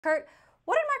Kurt,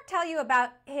 what did Mark tell you about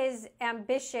his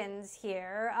ambitions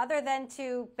here, other than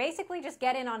to basically just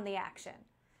get in on the action?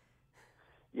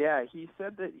 Yeah, he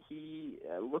said that he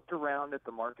looked around at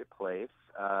the marketplace,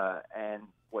 and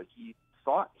what he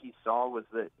thought he saw was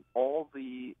that all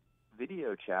the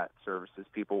video chat services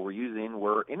people were using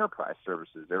were enterprise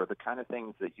services. They were the kind of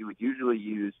things that you would usually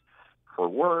use for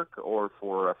work or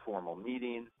for a formal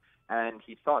meeting. And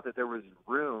he thought that there was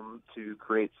room to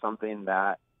create something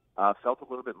that felt a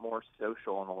little bit more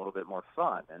social and a little bit more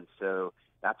fun. And so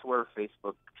that's where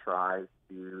Facebook tries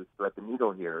to thread the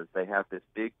needle here. They have this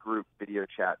big group video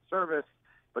chat service,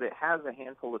 but it has a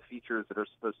handful of features that are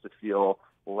supposed to feel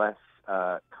less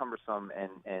cumbersome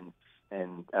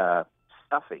and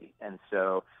stuffy. And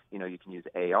so, you can use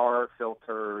AR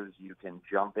filters, you can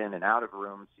jump in and out of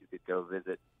rooms, you could go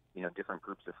visit, different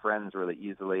groups of friends really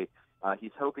easily.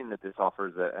 He's hoping that this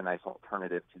offers a nice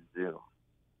alternative to Zoom.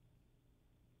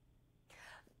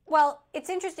 Well, it's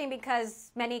interesting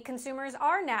because many consumers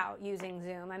are now using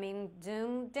Zoom. I mean,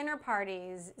 Zoom dinner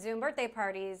parties, Zoom birthday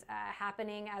parties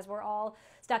happening as we're all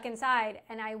stuck inside.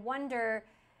 And I wonder,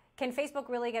 can Facebook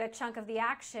really get a chunk of the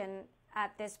action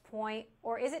at this point,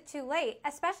 or is it too late,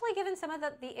 especially given some of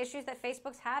the issues that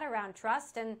Facebook's had around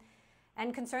trust and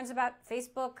concerns about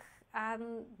Facebook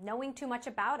knowing too much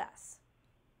about us?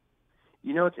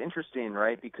 It's interesting,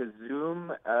 right? Because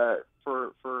Zoom,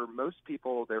 for most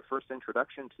people, their first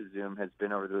introduction to Zoom has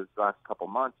been over those last couple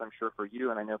months. I'm sure for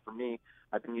you, and I know for me,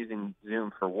 I've been using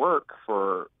Zoom for work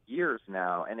for years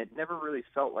now, and it never really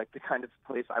felt like the kind of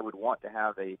place I would want to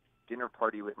have a dinner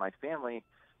party with my family.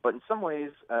 But in some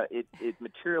ways, it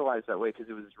materialized that way because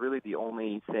it was really the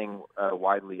only thing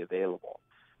widely available.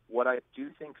 What I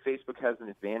do think Facebook has an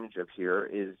advantage of here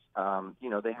is,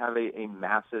 they have a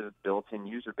massive built-in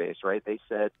user base, right? They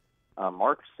said,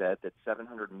 Mark said that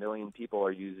 700 million people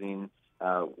are using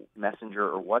Messenger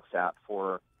or WhatsApp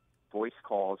for voice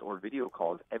calls or video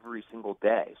calls every single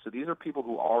day. So these are people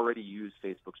who already use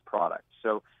Facebook's product.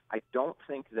 So I don't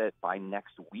think that by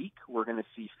next week we're going to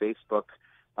see Facebook,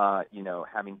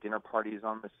 having dinner parties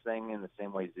on this thing in the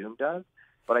same way Zoom does.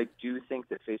 But I do think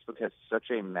that Facebook has such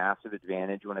a massive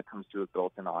advantage when it comes to a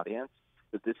built-in audience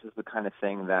that this is the kind of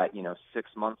thing that, 6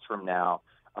 months from now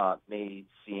may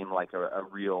seem like a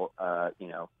real,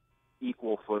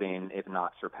 equal footing, if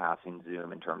not surpassing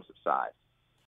Zoom in terms of size.